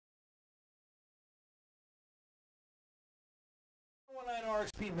101.9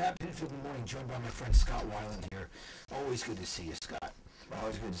 RXP, Matt Pinfield in the morning, joined by my friend Scott Weiland here. Always good to see you, Scott.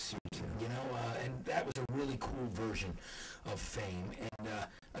 Always good to see you, too. You know, and that was a really cool version of Fame. And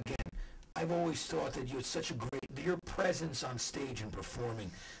again, I've always thought that you had such a great, your presence on stage and performing,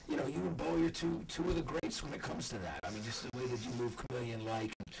 you know, you and Bo, you're two of the greats when it comes to that. I mean, just the way that you move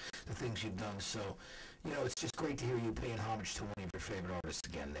chameleon-like, and the things you've done. So, you know, it's just great to hear you paying homage to one of your favorite artists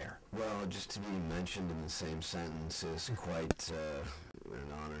again there. Well, just to be mentioned in the same sentence is quite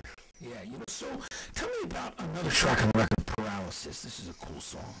an honor. Yeah, you know, so tell me about another track on the record, Paralysis. This is a cool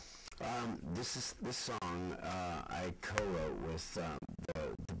song. This song I co-wrote with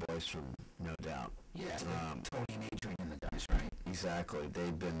the boys from No Doubt. Yeah, Tony and Adrian and the guys, right? Exactly.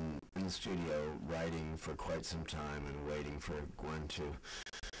 They've been in the studio writing for quite some time and waiting for Gwen to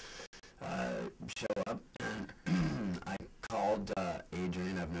show up. And I called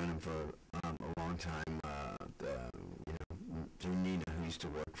Adrian. I've known him for a long time. You know, through Nina, who used to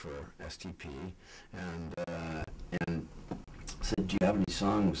work for STP, and said, "Do you have any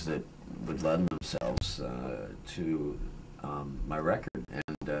songs that would lend themselves to my record?"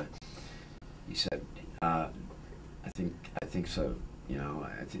 And he said, "I think so. You know,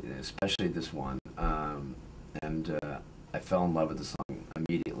 especially this one." And I fell in love with the song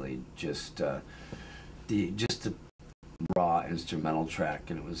immediately. Just the raw instrumental track,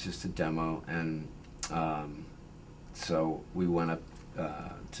 and it was just a demo. And so we went up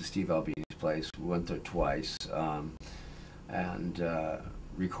to Steve Albini's place. We went there twice. And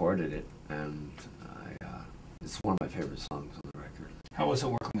recorded it, and it's one of my favorite songs on the record. How was it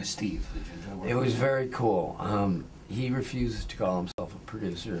working with Steve? Did you enjoy working It was with him? very cool. He refuses to call himself a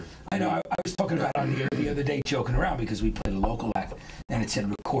producer. I know. I was talking about it on here the other day, joking around, because we played a local act, and it said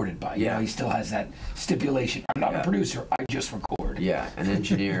recorded by. You know, he still has that stipulation. I'm not a producer. I just record. Yeah, an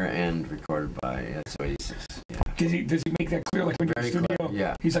engineer and recorded by. That's what he says. Yeah. Does he make that clear? Like when you're in the studio, clear,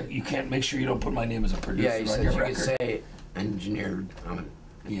 yeah. He's like, you can't make sure you don't put my name as a producer. Yeah, he says you can say engineered,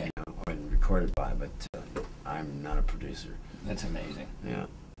 yeah, you know, and recorded by, but I'm not a producer. That's amazing. Yeah.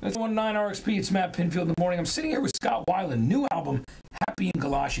 That's 101.9 RXP. It's Matt Pinfield in the morning. I'm sitting here with Scott Weiland. New album, Happy and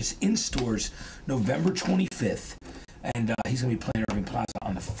Galoshes, in stores November 25th. And he's going to be playing Irving Plaza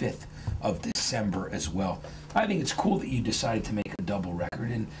on the 5th of December as well. I think it's cool that you decided to make a double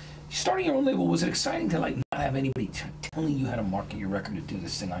record. And starting your own label, was it exciting to like not have anybody telling you how to market your record, to do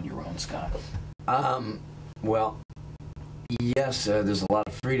this thing on your own, Scott? Well, yes, there's a lot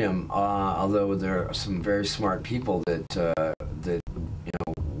of freedom, although there are some very smart people that you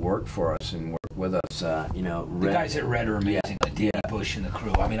know, work for us and work with us. You know, the guys at Red are amazing, like Danny Bush and the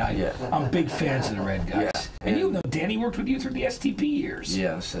crew. I mean, I'm big fans of the Red guys. Yeah. And you know, Danny worked with you through the STP years.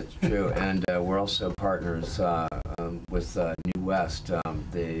 Yes, that's true. And we're also partners with New West.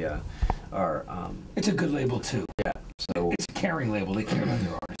 They are. It's a good label too. Yeah. So it's a caring label. They care about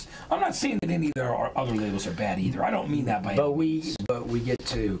their artists. I'm not saying that any of their other labels are bad either. I don't mean that by. But we get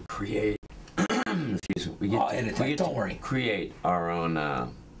to create. Excuse me. We get don't worry. Create our own.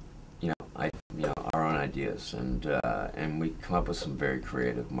 Our own ideas, and we come up with some very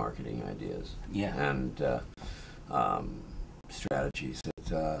creative marketing ideas. Yeah. And strategies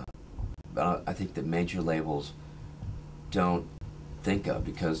that I think that major labels don't think of,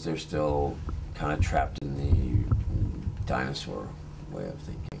 because they're still kind of trapped in the dinosaur way of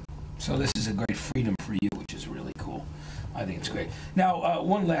thinking. So this is a great freedom for you, which is really cool. I think it's great. Now,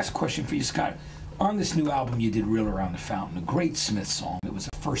 one last question for you, Scott. On this new album, you did Reel Around the Fountain, a great Smith song. It was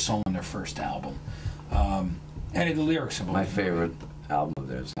the first song on their first album. And the lyrics are my favorite album of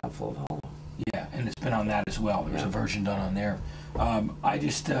theirs, Handful of Home. Yeah, and it's been on that as well. There's a version done on there. I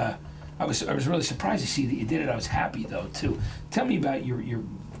was really surprised to see that you did it. I was happy, though, too. Tell me about your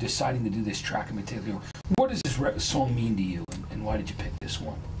deciding to do this track in particular. What does this song mean to you, and why did you pick this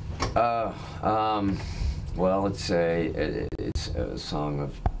one? Well, it's a song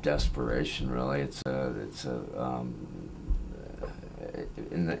of desperation, really. It's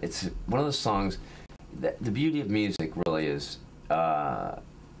one of those songs. The beauty of music really is the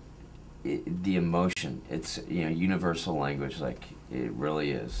emotion. It's, you know, universal language, like it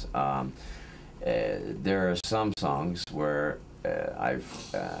really is. There are some songs where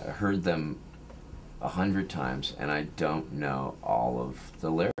I've heard them 100 times and I don't know all of the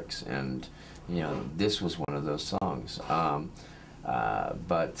lyrics, and you know, this was one of those songs.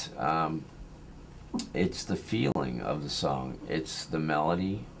 But it's the feeling of the song. It's the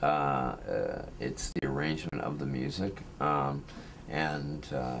melody. It's the arrangement of the music. And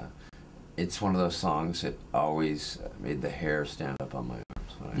it's one of those songs that always made the hair stand up on my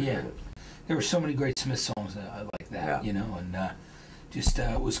arms when I heard it. There were so many great Smith songs that I like that, you know, and just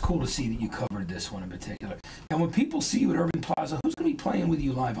it was cool to see that you covered this one in particular. And when people see you at Irving Plaza, who's going to be playing with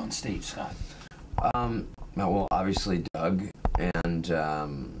you live on stage, Scott? Well, obviously Doug and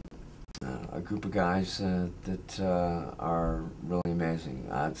a group of guys that are really amazing.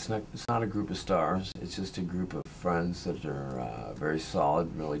 It's not a group of stars. It's just a group of friends that are very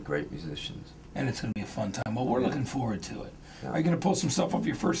solid, really great musicians. And it's going to be a fun time. Well, we're looking forward to it. Yeah. Are you going to pull some stuff off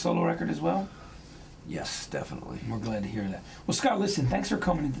your first solo record as well? Yes, definitely. We're glad to hear that. Well, Scott, listen, thanks for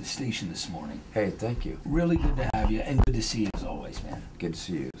coming to the station this morning. Hey, thank you. Really good to have you, and good to see you as always, man. Good to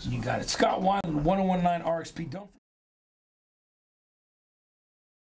see you. You got it. Scott Weiland, 101.9 RXP. Don't